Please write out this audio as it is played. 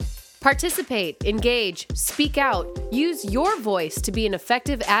Participate, engage, speak out, use your voice to be an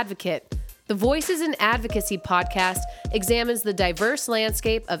effective advocate. The Voices in Advocacy podcast examines the diverse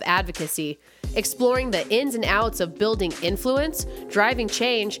landscape of advocacy, exploring the ins and outs of building influence, driving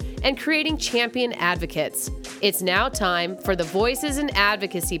change, and creating champion advocates. It's now time for the Voices in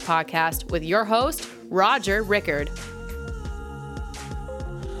Advocacy podcast with your host, Roger Rickard.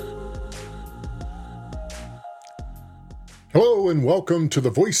 Hello and welcome to the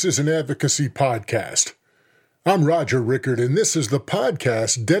Voices in Advocacy podcast. I'm Roger Rickard, and this is the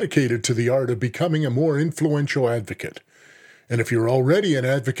podcast dedicated to the art of becoming a more influential advocate. And if you're already an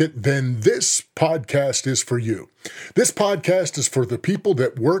advocate, then this podcast is for you. This podcast is for the people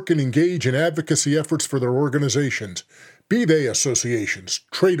that work and engage in advocacy efforts for their organizations, be they associations,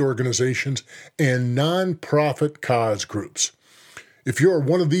 trade organizations, and nonprofit cause groups. If you're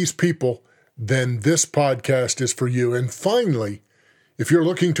one of these people, then this podcast is for you. And finally, if you're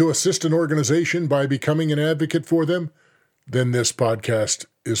looking to assist an organization by becoming an advocate for them, then this podcast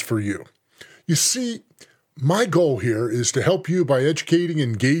is for you. You see, my goal here is to help you by educating,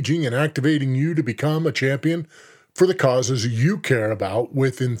 engaging, and activating you to become a champion for the causes you care about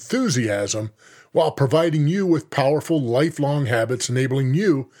with enthusiasm, while providing you with powerful lifelong habits enabling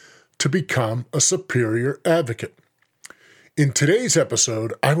you to become a superior advocate. In today's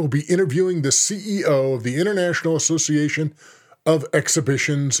episode, I will be interviewing the CEO of the International Association of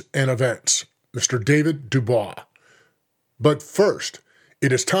Exhibitions and Events, Mr. David Dubois. But first,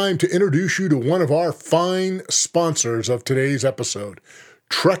 it is time to introduce you to one of our fine sponsors of today's episode,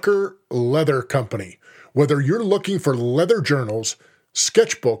 Trekker Leather Company. Whether you're looking for leather journals,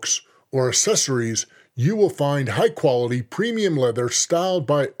 sketchbooks, or accessories, you will find high-quality premium leather styled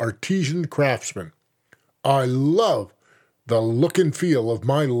by artisan craftsmen. I love the look and feel of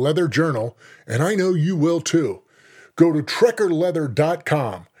my leather journal, and I know you will too. Go to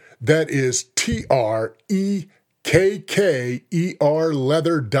trekkerleather.com. That is TREKKER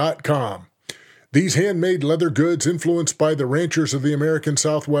leather.com. These handmade leather goods, influenced by the ranchers of the American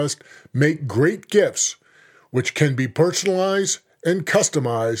Southwest, make great gifts, which can be personalized and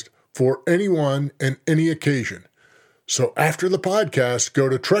customized for anyone and any occasion. So after the podcast, go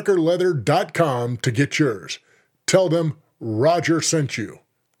to trekkerleather.com to get yours. Tell them Roger sent you.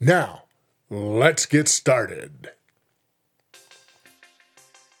 Now, let's get started.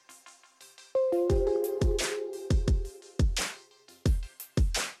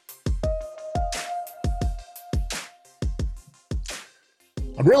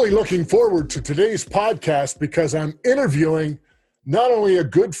 I'm really looking forward to today's podcast because I'm interviewing not only a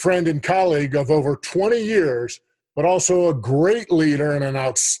good friend and colleague of over 20 years, but also a great leader and an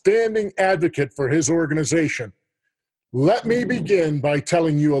outstanding advocate for his organization. Let me begin by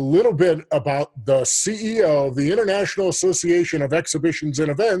telling you a little bit about the CEO of the International Association of Exhibitions and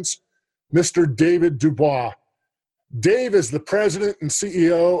Events, Mr. David Dubois. Dave is the president and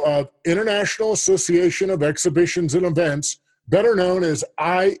CEO of International Association of Exhibitions and Events, better known as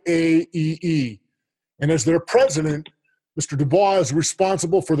IAEE. And as their president, Mr. Dubois is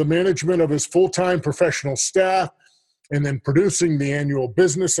responsible for the management of his full-time professional staff and then producing the annual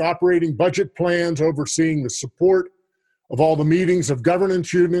business operating budget plans, overseeing the support of all the meetings of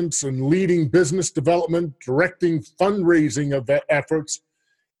governance units and leading business development, directing fundraising of that efforts,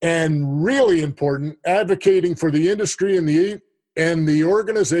 and really important, advocating for the industry and the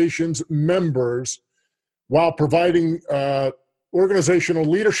organization's members while providing organizational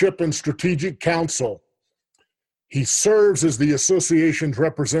leadership and strategic counsel. He serves as the association's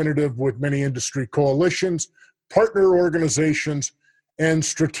representative with many industry coalitions, partner organizations, and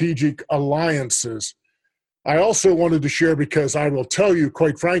strategic alliances. I also wanted to share, because I will tell you,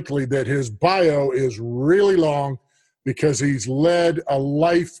 quite frankly, that his bio is really long because he's led a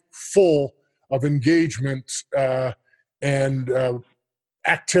life full of engagement and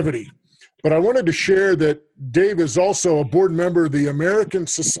activity. But I wanted to share that Dave is also a board member of the American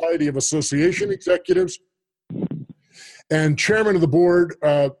Society of Association Executives and chairman of the board,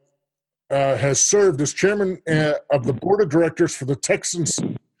 has served as chairman of the board of directors for the Texas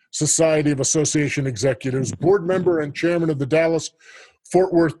Society of Association Executives, board member and chairman of the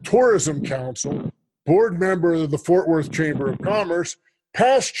Dallas-Fort Worth Tourism Council, board member of the Fort Worth Chamber of Commerce,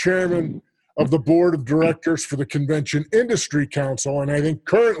 past chairman of the board of directors for the Convention Industry Council, and I think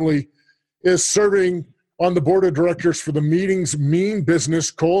currently is serving on the board of directors for the Meetings Mean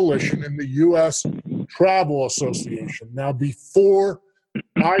Business Coalition in the U.S. Travel Association. Now, before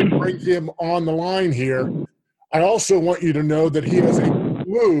I bring him on the line here, I also want you to know that he has a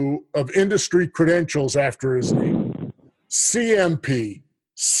slew of industry credentials after his name: CMP,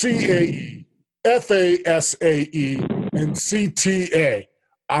 CAE, FASAE, and CTA.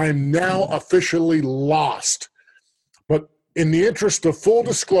 I'm now officially lost. But in the interest of full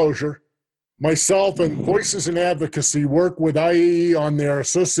disclosure, myself and Voices in Advocacy work with IAE on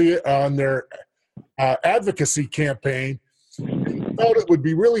their advocacy campaign, and felt it would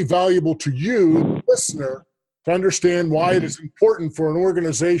be really valuable to you, the listener, to understand why it is important for an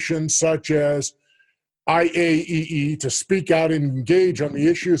organization such as IAEE to speak out and engage on the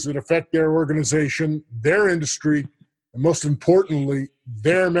issues that affect their organization, their industry, and most importantly,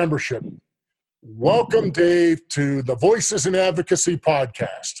 their membership. Welcome, Dave, to the Voices in Advocacy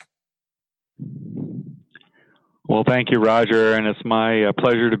podcast. Well, thank you, Roger, and it's my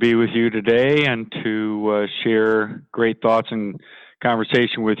pleasure to be with you today and to share great thoughts and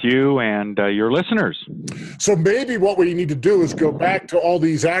conversation with you and your listeners. So maybe what we need to do is go back to all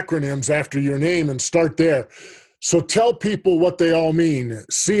these acronyms after your name and start there. So tell people what they all mean.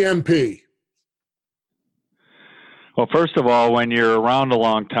 CMP. Well, first of all, when you're around a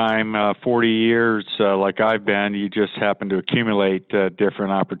long time, 40 years like I've been, you just happen to accumulate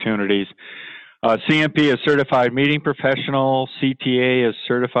different opportunities. CMP is Certified Meeting Professional, CTA is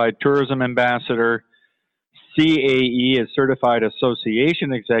Certified Tourism Ambassador, CAE is Certified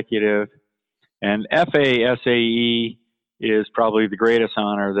Association Executive, and FASAE is probably the greatest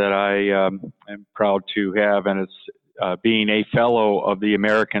honor that I am proud to have, and it's being a Fellow of the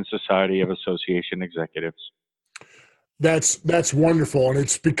American Society of Association Executives. That's wonderful, and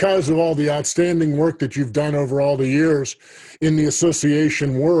it's because of all the outstanding work that you've done over all the years in the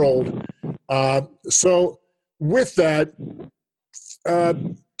association world. So with that,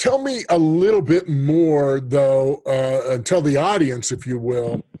 tell me a little bit more, though, and tell the audience, if you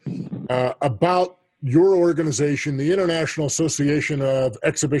will, about your organization, the International Association of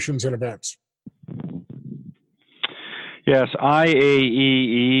Exhibitions and Events. Yes,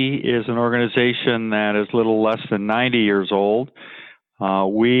 IAEE is an organization that is little less than 90 years old.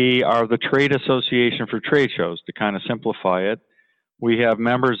 We are the trade association for trade shows, to kind of simplify it. We have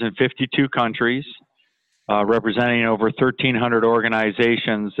members in 52 countries, representing over 1,300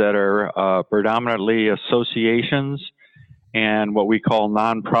 organizations that are predominantly associations and what we call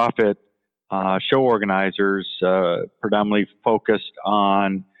nonprofit show organizers, predominantly focused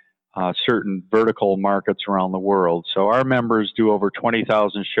on certain vertical markets around the world. So our members do over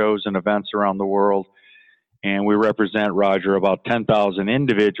 20,000 shows and events around the world, and we represent, Roger, about 10,000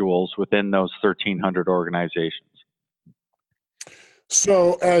 individuals within those 1,300 organizations.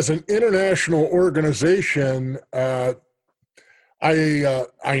 So as an international organization, I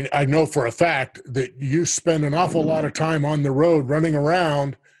know for a fact that you spend an awful lot of time on the road running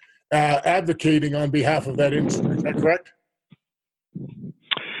around advocating on behalf of that industry. Is that correct?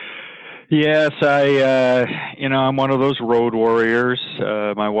 Yes, I'm one of those road warriors.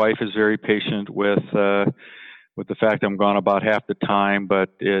 My wife is very patient with the fact I'm gone about half the time, but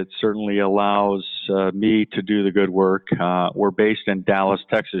it certainly allows me to do the good work. We're based in Dallas,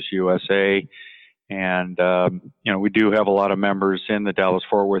 Texas, USA, and we do have a lot of members in the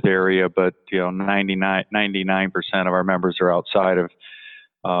Dallas-Fort Worth area, but 99% of our members are outside of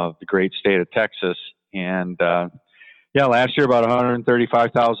the great state of Texas, and last year about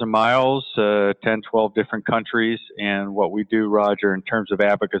 135,000 miles, 10, 12 different countries. And what we do, Roger, in terms of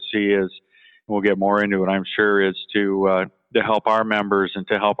advocacy is, we'll get more into it, I'm sure, is to help our members and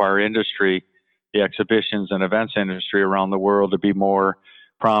to help our industry, the exhibitions and events industry around the world, to be more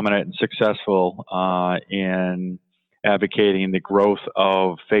prominent and successful in advocating the growth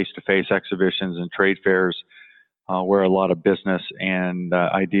of face-to-face exhibitions and trade fairs where a lot of business and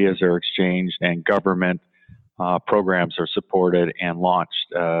ideas are exchanged and government programs are supported and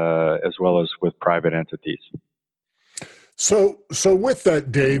launched, as well as with private entities. So with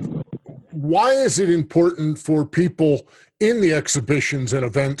that, Dave, why is it important for people in the exhibitions and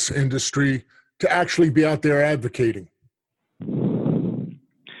events industry to actually be out there advocating?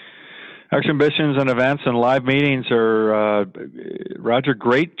 Exhibitions and events and live meetings are, Roger,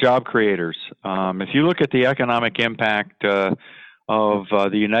 great job creators. If you look at the economic impact of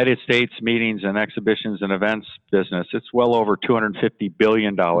the United States meetings and exhibitions and events business, it's well over $250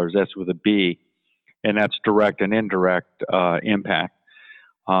 billion. That's with a B, and that's direct and indirect impact.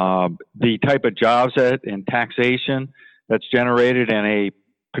 The type of jobs and taxation that's generated in a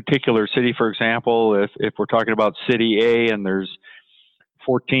particular city, for example, if we're talking about City A and there's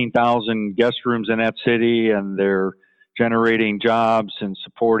 14,000 guest rooms in that city and they're generating jobs and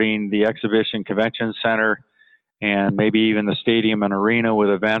supporting the exhibition convention center and maybe even the stadium and arena with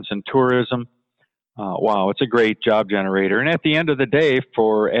events and tourism. Wow, it's a great job generator. And at the end of the day,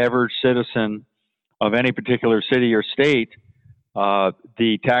 for average citizen of any particular city or state,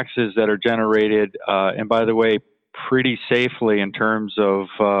 the taxes that are generated, and by the way, pretty safely in terms of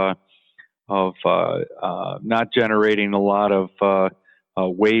not generating a lot of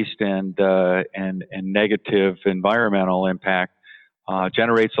waste and negative environmental impact.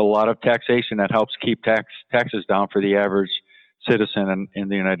 Generates a lot of taxation that helps keep taxes down for the average citizen in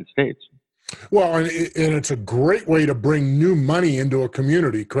the United States. Well, and it's a great way to bring new money into a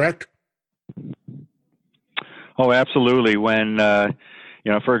community, correct? Oh, absolutely. When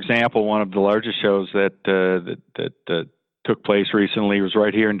for example, one of the largest shows that took place recently was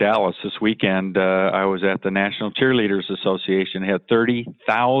right here in Dallas this weekend. I was at the National Cheerleaders Association. It had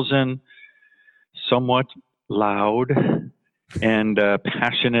 30,000 somewhat loud and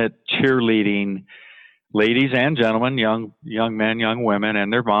passionate cheerleading ladies and gentlemen, young men, young women,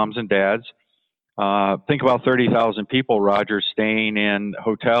 and their moms and dads. Think about 30,000 people, Roger, staying in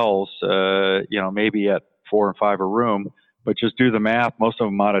hotels, maybe at 4 or 5 a room, but just do the math. Most of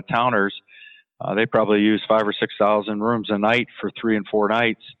them out of towners. They probably use 5,000 or 6,000 rooms a night for 3 and 4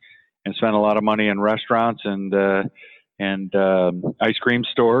 nights, and spend a lot of money in restaurants and ice cream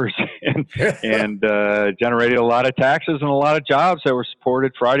stores, and generated a lot of taxes and a lot of jobs that were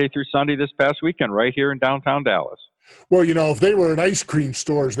supported Friday through Sunday this past weekend right here in downtown Dallas. Well, if they were in ice cream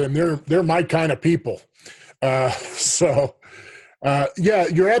stores, then they're my kind of people. Yeah,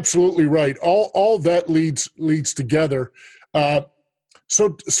 you're absolutely right. All that leads together.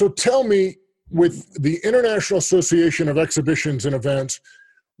 So tell me, with the International Association of Exhibitions and Events,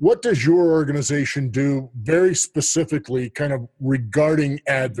 what does your organization do very specifically kind of regarding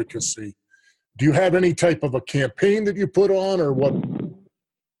advocacy? Do you have any type of a campaign that you put on, or what?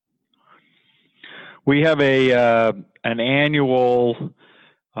 We have an annual,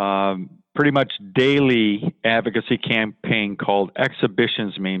 pretty much daily advocacy campaign called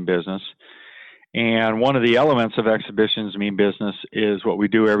Exhibitions Mean Business. And one of the elements of Exhibitions Mean Business is what we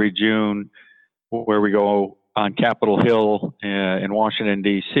do every June, where we go on Capitol Hill in Washington,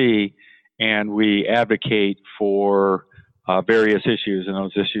 D.C., and we advocate for various issues, and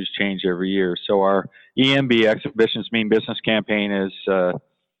those issues change every year. So our EMB, Exhibitions Mean Business campaign, is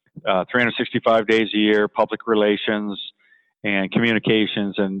 365 days a year, public relations and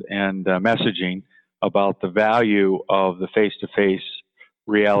communications and messaging about the value of the face-to-face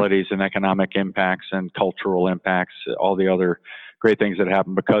realities and economic impacts and cultural impacts, all the other great things that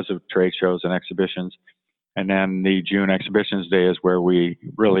happen because of trade shows and exhibitions. And then the June Exhibitions Day is where we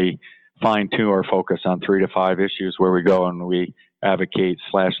really fine-tune our focus on 3 to 5 issues, where we go and we advocate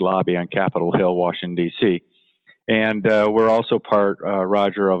 / lobby on Capitol Hill, Washington, D.C. And we're also part,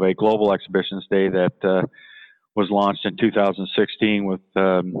 Roger, of a Global Exhibitions Day that was launched in 2016 with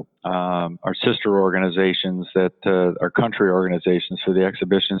our sister organizations that are country organizations for the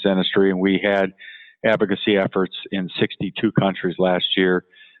exhibitions industry. And we had advocacy efforts in 62 countries last year.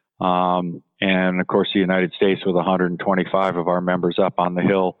 And of course, the United States with 125 of our members up on the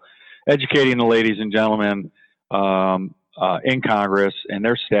Hill, educating the ladies and gentlemen in Congress and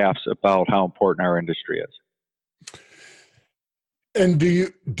their staffs about how important our industry is. And do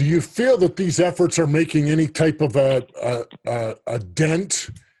you feel that these efforts are making any type of a dent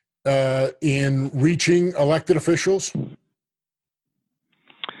in reaching elected officials?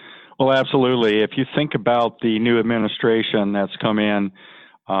 Well, absolutely. If you think about the new administration that's come in,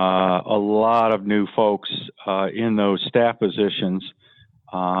 a lot of new folks in those staff positions,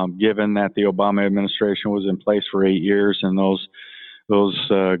 given that the Obama administration was in place for 8 years, and those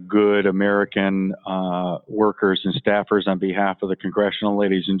good American workers and staffers on behalf of the congressional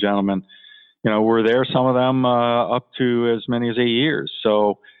ladies and gentlemen, were there, some of them up to as many as 8 years.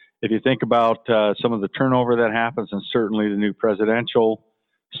 So if you think about some of the turnover that happens, and certainly the new presidential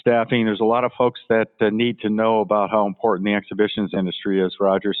staffing, there's a lot of folks that need to know about how important the exhibitions industry is,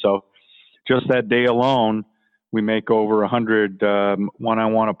 Roger. So just that day alone, we make over 100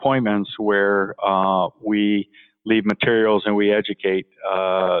 one-on-one appointments where we leave materials and we educate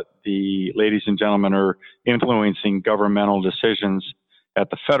the ladies and gentlemen who are influencing governmental decisions at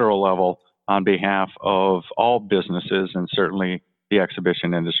the federal level on behalf of all businesses and certainly the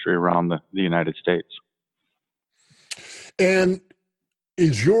exhibition industry around the United States. And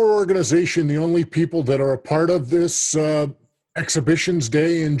is your organization the only people that are a part of this Exhibitions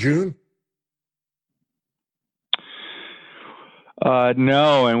Day in June?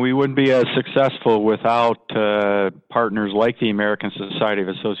 No, and we wouldn't be as successful without partners like the American Society of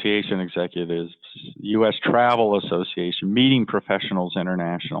Association Executives, U.S. Travel Association, Meeting Professionals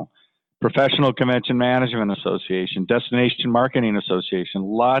International, Professional Convention Management Association, Destination Marketing Association, a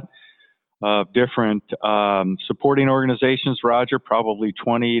lot of different supporting organizations, Roger, probably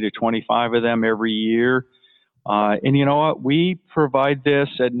 20 to 25 of them every year. And you know what? We provide this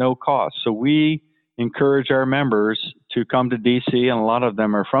at no cost. So we encourage our members to come to DC, and a lot of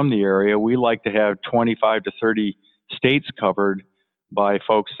them are from the area. We like to have 25 to 30 states covered by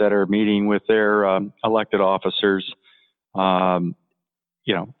folks that are meeting with their elected officers, from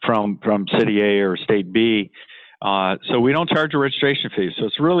city A or state B. So we don't charge a registration fee. So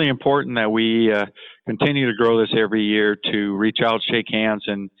it's really important that we continue to grow this every year, to reach out, shake hands,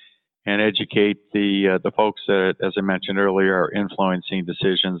 and educate the folks that, as I mentioned earlier, are influencing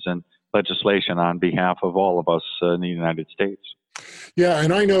decisions and legislation on behalf of all of us in the United States. Yeah,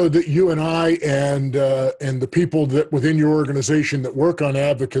 and I know that you and I and the people that within your organization that work on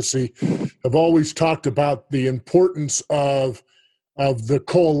advocacy have always talked about the importance of the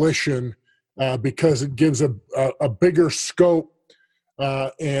coalition because it gives a bigger scope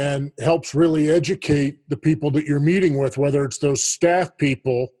and helps really educate the people that you're meeting with, whether it's those staff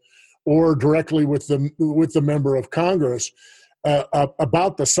people or directly with the member of Congress,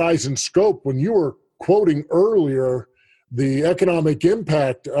 about the size and scope. When you were quoting earlier the economic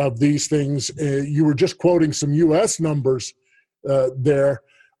impact of these things, you were just quoting some U.S. numbers there.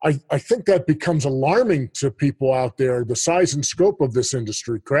 I think that becomes alarming to people out there, the size and scope of this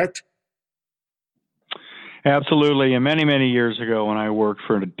industry, correct? Absolutely. And many, many years ago, when I worked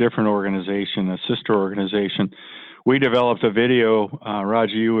for a different organization, a sister organization, we developed a video,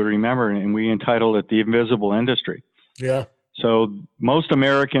 Roger, you would remember, and we entitled it The Invisible Industry. Yeah. So most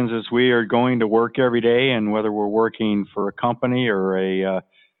Americans, as we are going to work every day, and whether we're working for a company or a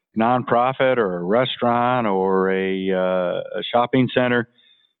nonprofit or a restaurant or a shopping center,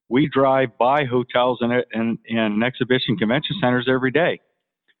 we drive by hotels and exhibition convention centers every day.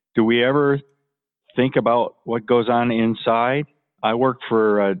 Do we ever think about what goes on inside? I worked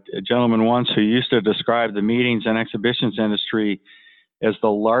for a gentleman once who used to describe the meetings and exhibitions industry as the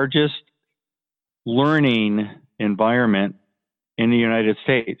largest learning environment in the United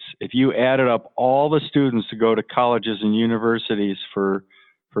States. If you added up all the students to go to colleges and universities for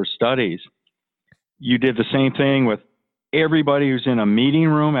studies, you did the same thing with everybody who's in a meeting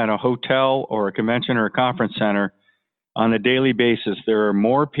room at a hotel or a convention or a conference center on a daily basis. There are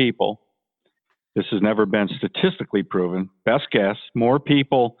more people. This has never been statistically proven. Best guess, more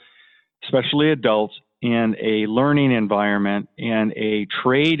people, especially adults, in a learning environment and a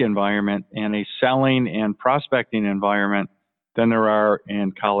trade environment and a selling and prospecting environment than there are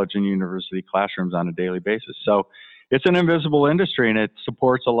in college and university classrooms on a daily basis. So it's an invisible industry, and it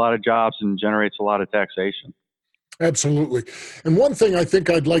supports a lot of jobs and generates a lot of taxation. Absolutely. And one thing I think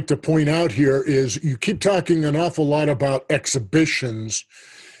I'd like to point out here is you keep talking an awful lot about exhibitions,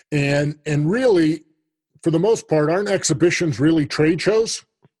 and really, for the most part, aren't exhibitions really trade shows?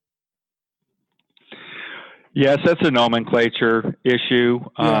 Yes, that's a nomenclature issue.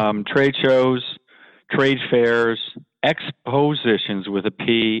 Yeah. Trade shows, trade fairs, expositions with a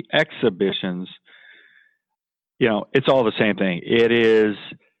P, exhibitions, it's all the same thing. It is,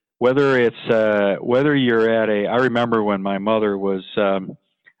 whether you're at I remember when my mother was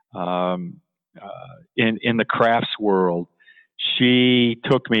in the crafts world, she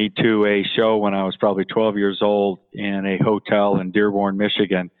took me to a show when I was probably 12 years old in a hotel in Dearborn,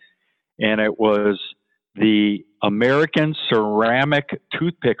 Michigan, and it was the American Ceramic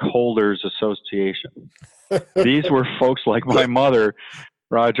Toothpick Holders Association. These were folks like my mother,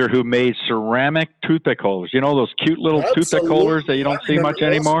 Roger, who made ceramic toothpick holders. You know those cute little toothpick holders that you don't see much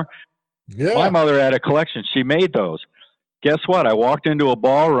anymore? Yeah. My mother had a collection. She made those. Guess what? I walked into a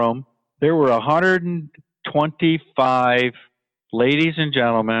ballroom. There were 125 ladies and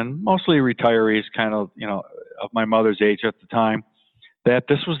gentlemen, mostly retirees, kind of, of my mother's age at the time, that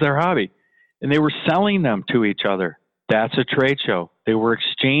this was their hobby. And they were selling them to each other. That's a trade show. They were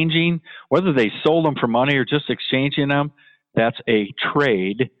exchanging, whether they sold them for money or just exchanging them, that's a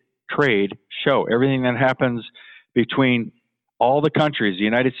trade show. Everything that happens between all the countries, the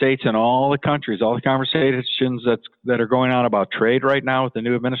United States and all the countries, all the conversations that are going on about trade right now with the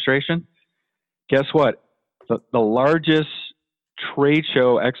new administration, guess what? The largest trade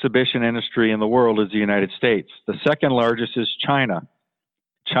show exhibition industry in the world is the United States. The second largest is China.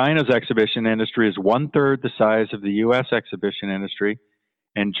 China's exhibition industry is 1/3 the size of the U.S. exhibition industry,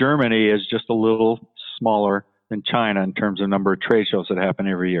 and Germany is just a little smaller than China in terms of number of trade shows that happen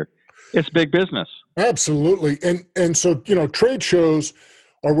every year. It's big business. Absolutely. And so, trade shows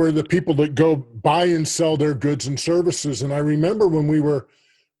are where the people that go buy and sell their goods and services. And I remember when we were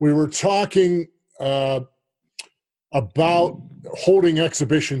talking about holding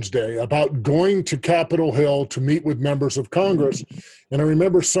Exhibitions Day, about going to Capitol Hill to meet with members of Congress. And I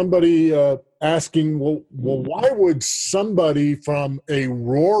remember somebody asking, well, why would somebody from a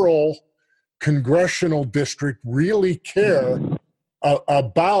rural congressional district really care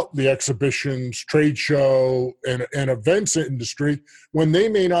about the exhibitions, trade show, and events industry when they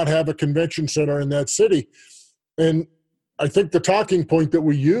may not have a convention center in that city. And I think the talking point that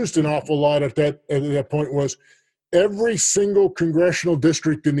we used an awful lot at that point was every single congressional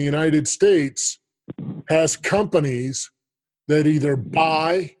district in the United States has companies that either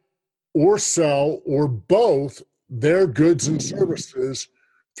buy or sell or both their goods and services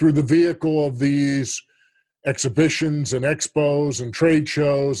through the vehicle of these exhibitions and expos and trade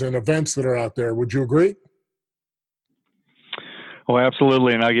shows and events that are out there. Would you agree? Oh,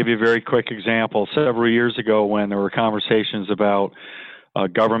 absolutely. And I'll give you a very quick example. Several years ago, when there were conversations about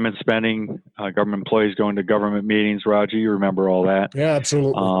government spending, government employees going to government meetings, Roger, you remember all that? Yeah,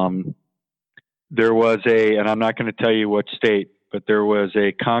 absolutely. There was and I'm not going to tell you what state, but there was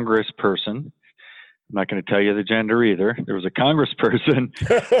a congressperson. I'm not going to tell you the gender either. There was a congressperson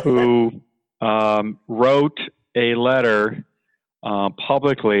who wrote a letter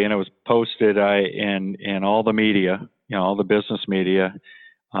publicly, and it was posted in all the media, all the business media,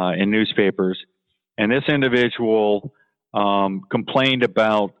 in newspapers. And this individual complained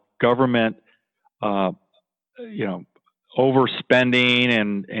about government, overspending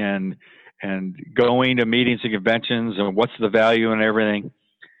and going to meetings and conventions and what's the value and everything.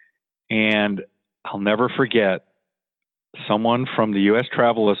 And I'll never forget, someone from the U.S.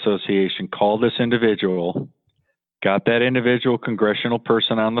 Travel Association called this individual, got that individual congressional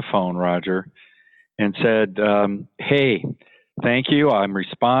person on the phone, Roger, and said, hey, thank you. I'm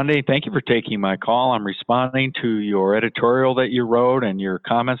responding. Thank you for taking my call. I'm responding to your editorial that you wrote and your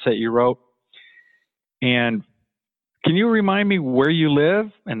comments that you wrote. And can you remind me where you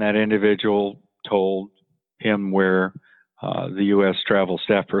live? And that individual told him where the U.S. travel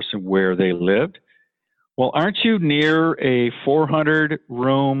staff person, where they lived. Well, aren't you near a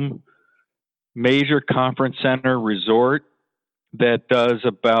 400-room major conference center resort that does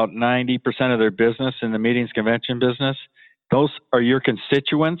about 90% of their business in the meetings convention business? Those are your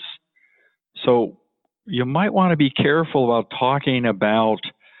constituents. So you might want to be careful about talking about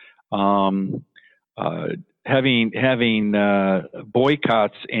having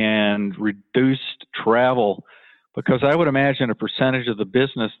boycotts and reduced travel, because I would imagine a percentage of the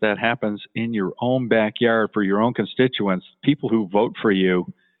business that happens in your own backyard for your own constituents, people who vote for you,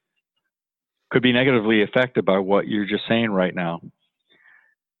 could be negatively affected by what you're just saying right now.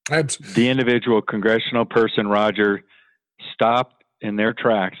 The individual congressional person, Roger, stopped in their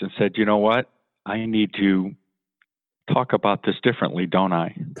tracks and said, you know what? I need to talk about this differently, don't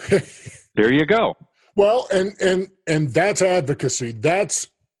I? There you go. Well, and that's advocacy. That's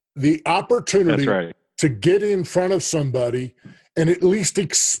the opportunity. That's right. To get in front of somebody and at least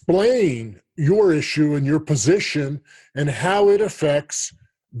explain your issue and your position and how it affects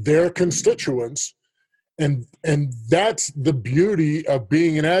their constituents. And that's the beauty of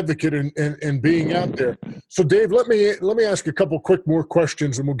being an advocate and being out there. So Dave, let me ask a couple quick more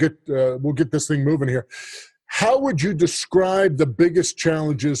questions and we'll get this thing moving here. How would you describe the biggest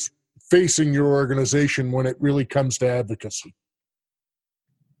challenges facing your organization when it really comes to advocacy?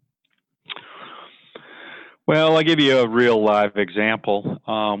 Well, I'll give you a real live example.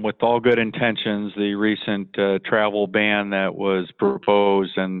 With all good intentions, the recent travel ban that was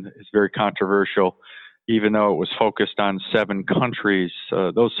proposed and is very controversial, even though it was focused on 7 countries,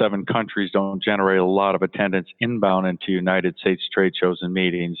 those 7 countries don't generate a lot of attendance inbound into United States trade shows and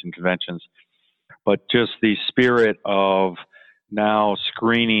meetings and conventions. But just the spirit of now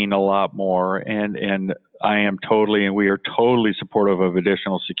screening a lot more, and I am totally, and we are totally supportive of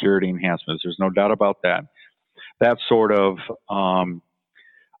additional security enhancements. There's no doubt about that. That sort of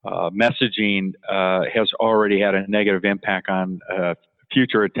messaging has already had a negative impact on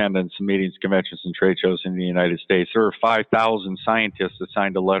future attendance in meetings, conventions, and trade shows in the United States. There are 5,000 scientists that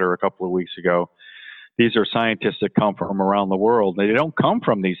signed a letter a couple of weeks ago. These are scientists that come from around the world. They don't come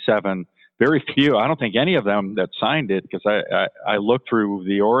from these 7, very few. I don't think any of them that signed it, because I looked through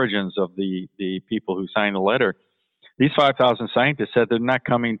the origins of the people who signed the letter. These 5,000 scientists said they're not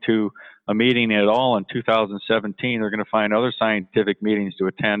coming to a meeting at all in 2017. They're going to find other scientific meetings to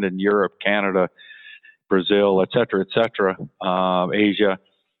attend in Europe, Canada, Brazil, et cetera, Asia,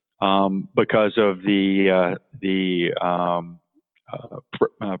 because of the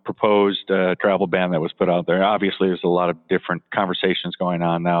proposed travel ban that was put out there. Obviously, there's a lot of different conversations going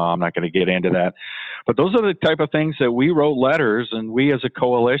on now. I'm not going to get into that. But those are the type of things that we wrote letters, and we as a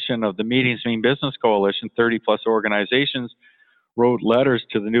coalition of the Meetings Mean Business Coalition, 30-plus organizations, wrote letters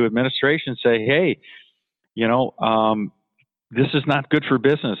to the new administration say, hey, this is not good for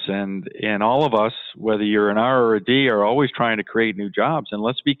business. And all of us, whether you're an R or a D, are always trying to create new jobs. And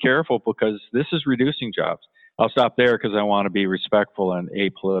let's be careful, because this is reducing jobs. I'll stop there because I want to be respectful and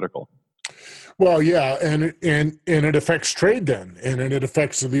apolitical. Well, yeah, and it affects trade then, and it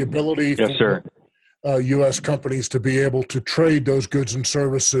affects the ability Yes, sir. U.S. companies to be able to trade those goods and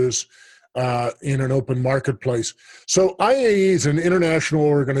services in an open marketplace. So IAE is an international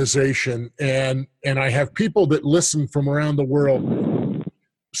organization, and I have people that listen from around the world.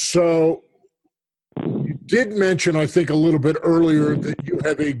 So you did mention, I think, a little bit earlier that you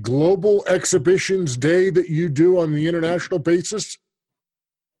have a global exhibitions day that you do on the international basis.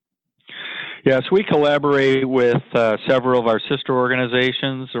 Yes, we collaborate with several of our sister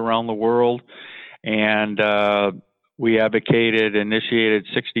organizations around the world, and we initiated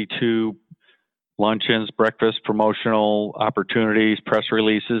 62 luncheons, breakfast, promotional opportunities, press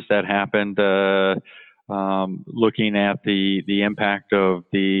releases that happened looking at the impact of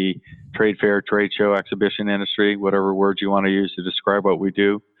the trade fair, trade show, exhibition industry, whatever words you want to use to describe what we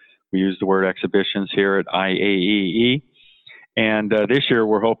do. We use the word exhibitions here at IAEE. And this year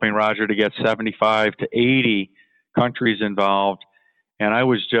we're hoping, Roger, to get 75 to 80 countries involved. And I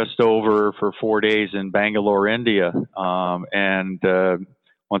was just over for 4 days in Bangalore, India.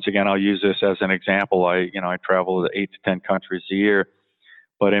 Once again, I'll use this as an example. I travel to 8 to 10 countries a year.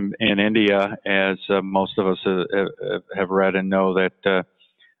 But in India, as most of us have read and know, that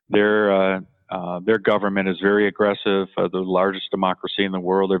their government is very aggressive, the largest democracy in the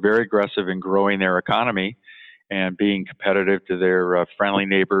world. They're very aggressive in growing their economy and being competitive to their friendly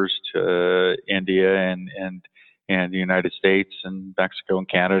neighbors, to India and the United States and Mexico and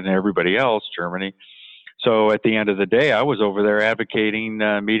Canada and everybody else, Germany. So at the end of the day, I was over there advocating,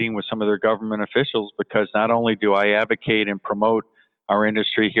 meeting with some of their government officials, because not only do I advocate and promote our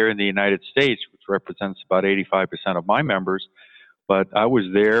industry here in the United States, which represents about 85% of my members, but I was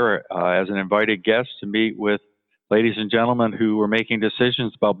there as an invited guest to meet with ladies and gentlemen who were making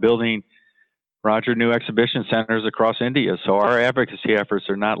decisions about building, Roger, new exhibition centers across India. So our advocacy efforts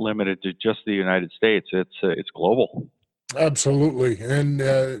are not limited to just the United States. It's global. Absolutely, and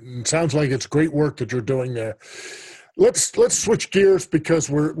it sounds like it's great work that you're doing there. Let's switch gears, because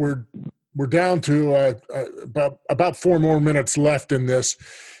we're down to about 4 more minutes left in this.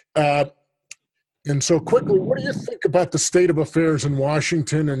 And so quickly, what do you think about the state of affairs in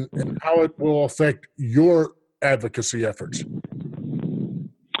Washington and how it will affect your advocacy efforts?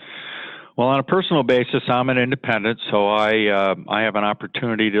 Well, on a personal basis, I'm an independent, so I have an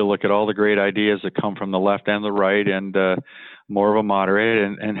opportunity to look at all the great ideas that come from the left and the right, and more of a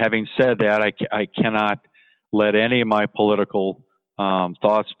moderate. And having said that, I cannot let any of my political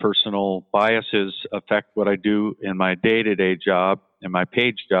thoughts, personal biases affect what I do in my day-to-day job, in my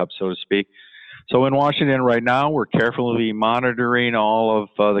page job, so to speak. So in Washington right now, we're carefully monitoring all of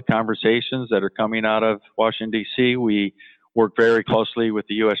the conversations that are coming out of Washington, D.C. We work very closely with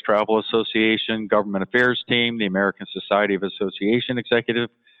the U.S. Travel Association Government Affairs team, the American Society of Association Executive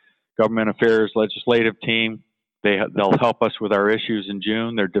Government Affairs legislative team. They'll help us with our issues in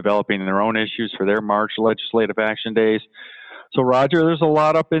June. They're developing their own issues for their March legislative action days. So, Roger, there's a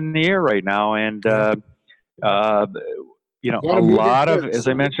lot up in the air right now, and a lot of, as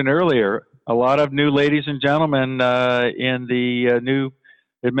I mentioned earlier, a lot of new ladies and gentlemen in the new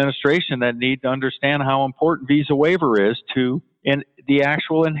administration that need to understand how important visa waiver is to the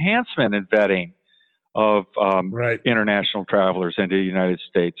actual enhancement and vetting of international travelers into the United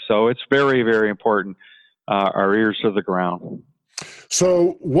States. So it's very, very important. Our ears to the ground.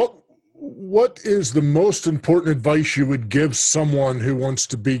 So what is the most important advice you would give someone who wants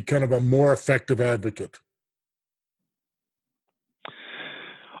to be kind of a more effective advocate?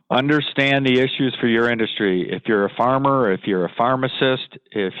 Understand the issues for your industry. If you're a farmer, if you're a pharmacist,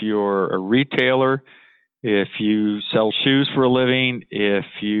 if you're a retailer, if you sell shoes for a living,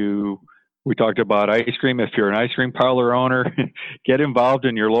 we talked about ice cream. If you're an ice cream parlor owner, get involved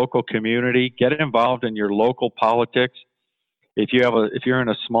in your local community, get involved in your local politics. If you're in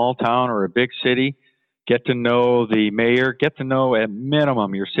a small town or a big city, get to know the mayor, get to know at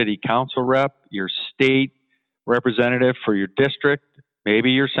minimum your city council rep, your state representative for your district,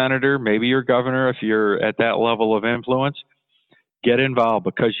 maybe your senator, maybe your governor, if you're at that level of influence. Get involved,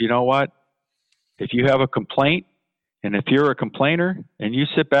 because you know what? If you have a complaint, and if you're a complainer and you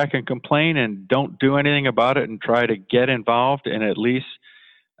sit back and complain and don't do anything about it and try to get involved and at least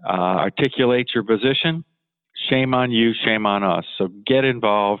articulate your position, shame on you, shame on us. So get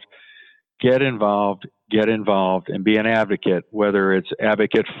involved, and be an advocate, whether it's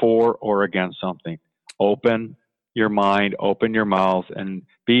advocate for or against something. Open your mind, open your mouth, and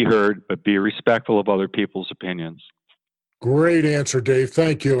be heard, but be respectful of other people's opinions. Great answer, Dave.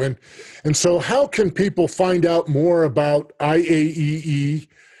 Thank you. And so how can people find out more about IAEE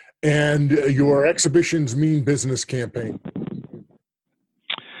and your Exhibitions Mean Business campaign?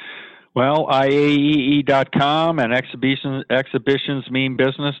 Well, IAEE.com and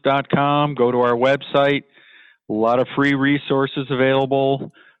exhibitionsmeanbusiness.com. Go to our website. A lot of free resources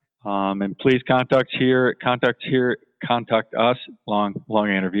available. And please contact us, long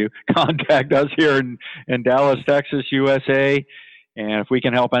interview. Contact us here in Dallas, Texas, USA. And if we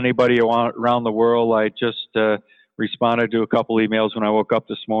can help anybody around the world, I just responded to a couple emails when I woke up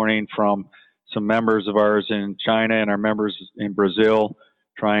this morning from some members of ours in China and our members in Brazil,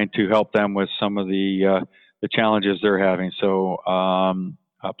 trying to help them with some of the challenges they're having. So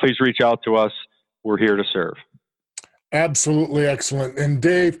please reach out to us. We're here to serve. Absolutely excellent. And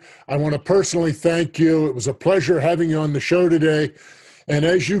Dave, I want to personally thank you. It was a pleasure having you on the show today. And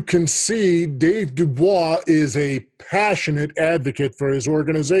as you can see, Dave Dubois is a passionate advocate for his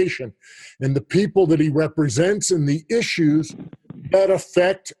organization and the people that he represents and the issues that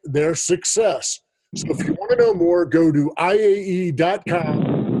affect their success. So if you want to know more, go to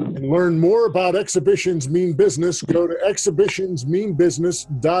IAE.com and learn more about Exhibitions Mean Business. Go to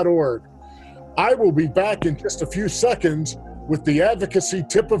exhibitionsmeanbusiness.org. I will be back in just a few seconds with the advocacy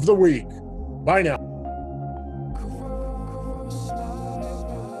tip of the week. Bye now.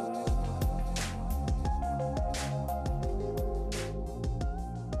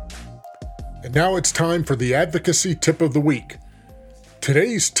 And now it's time for the advocacy tip of the week.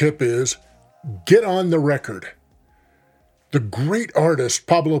 Today's tip is get on the record. The great artist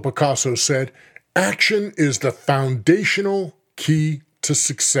Pablo Picasso said, "Action is the foundational key to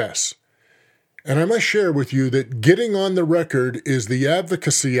success." And I must share with you that getting on the record is the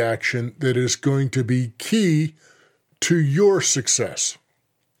advocacy action that is going to be key to your success.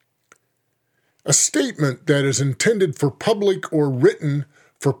 A statement that is intended for public or written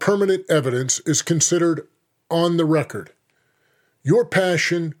for permanent evidence is considered on the record. Your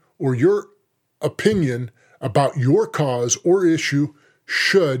passion or your opinion about your cause or issue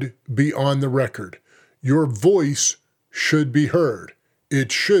should be on the record. Your voice should be heard.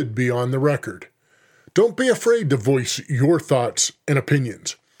 It should be on the record. Don't be afraid to voice your thoughts and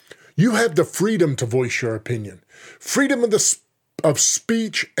opinions. You have the freedom to voice your opinion. Freedom of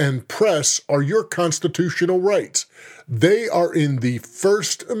speech and press are your constitutional rights. They are in the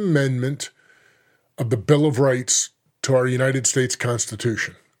First Amendment of the Bill of Rights to our United States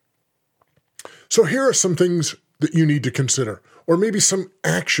Constitution. So here are some things that you need to consider, or maybe some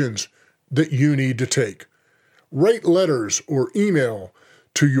actions that you need to take. Write letters or email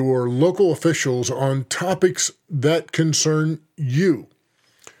to your local officials on topics that concern you.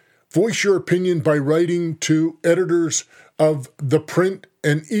 Voice your opinion by writing to editors of the print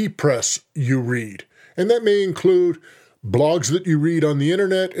and e-press you read. And that may include blogs that you read on the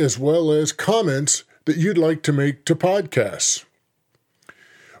internet, as well as comments that you'd like to make to podcasts.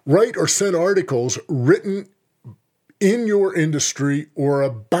 Write or send articles written in your industry or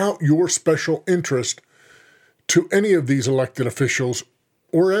about your special interest to any of these elected officials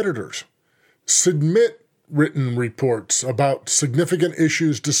or editors. Submit written reports about significant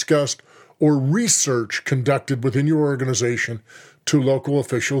issues discussed or research conducted within your organization to local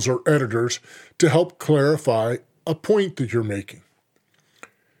officials or editors to help clarify a point that you're making,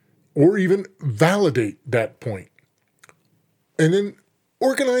 or even validate that point. And then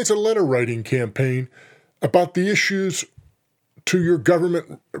organize a letter writing campaign about the issues to your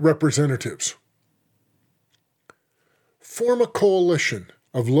government representatives. Form a coalition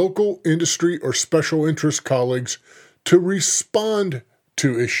of local industry or special interest colleagues to respond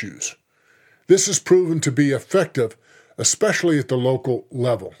to issues. This has proven to be effective, especially at the local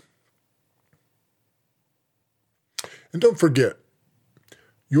level. And don't forget,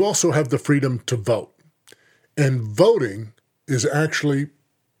 you also have the freedom to vote. And voting is actually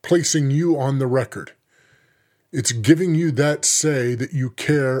placing you on the record. It's giving you that say that you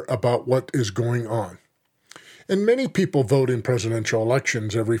care about what is going on. And many people vote in presidential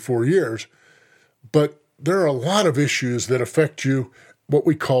elections every 4 years, but there are a lot of issues that affect you, what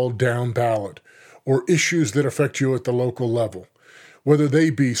we call down ballot, or issues that affect you at the local level, whether they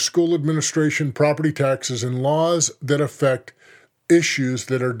be school administration, property taxes, and laws that affect issues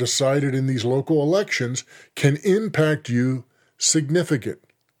that are decided in these local elections can impact you significantly.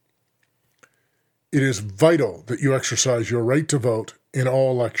 It is vital that you exercise your right to vote in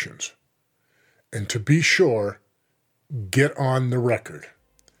all elections. And to be sure, get on the record.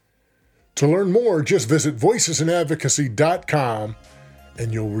 To learn more, just visit voicesinadvocacy.com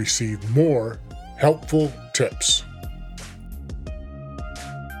and you'll receive more helpful tips.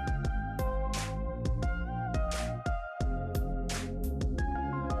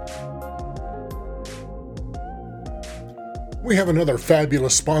 We have another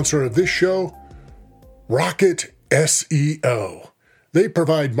fabulous sponsor of this show, Rocket SEO. They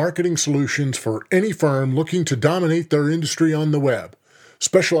provide marketing solutions for any firm looking to dominate their industry on the web,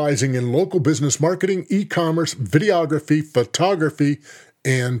 specializing in local business marketing, e-commerce, videography, photography,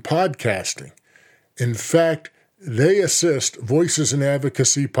 and podcasting. In fact, they assist Voices in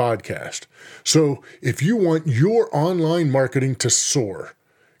Advocacy podcast. So if you want your online marketing to soar,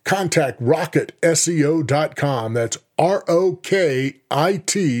 contact RocketSEO.com. That's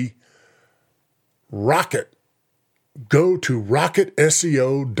ROKIT, Rocket. Go to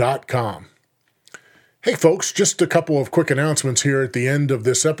RocketSEO.com. Hey folks, just a couple of quick announcements here at the end of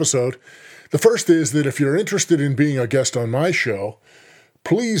this episode. The first is that if you're interested in being a guest on my show,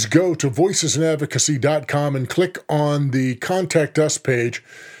 please go to voicesinadvocacy.com and click on the Contact Us page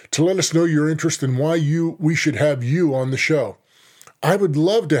to let us know your interest and why we should have you on the show. I would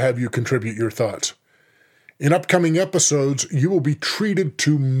love to have you contribute your thoughts. In upcoming episodes, you will be treated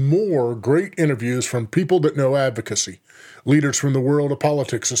to more great interviews from people that know advocacy, leaders from the world of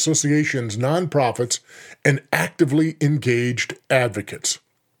politics, associations, nonprofits, and actively engaged advocates.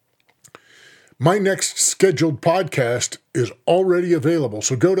 My next scheduled podcast is already available,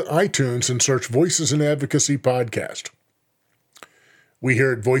 so go to iTunes and search Voices in Advocacy Podcast. We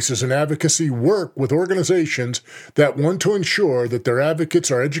here at Voices in Advocacy work with organizations that want to ensure that their advocates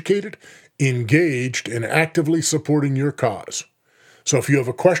are educated, engaged, and actively supporting your cause. So if you have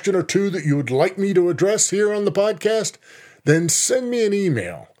a question or two that you would like me to address here on the podcast, then send me an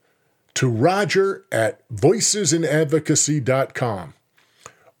email to roger@voicesinadvocacy.com.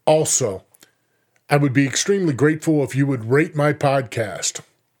 Also, I would be extremely grateful if you would rate my podcast.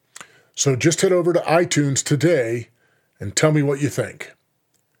 So just head over to iTunes today and tell me what you think.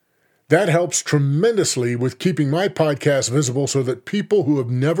 That helps tremendously with keeping my podcast visible so that people who have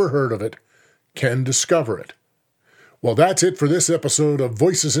never heard of it can discover it. Well, that's it for this episode of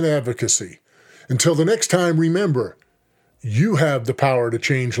Voices in Advocacy. Until the next time, remember, you have the power to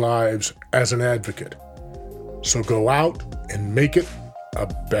change lives as an advocate. So go out and make it a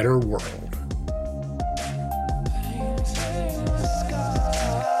better world.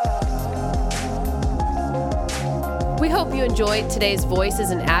 We hope you enjoyed today's Voices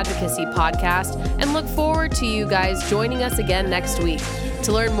in Advocacy podcast and look forward to you guys joining us again next week.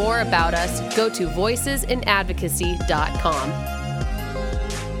 To learn more about us, go to voicesinadvocacy.com.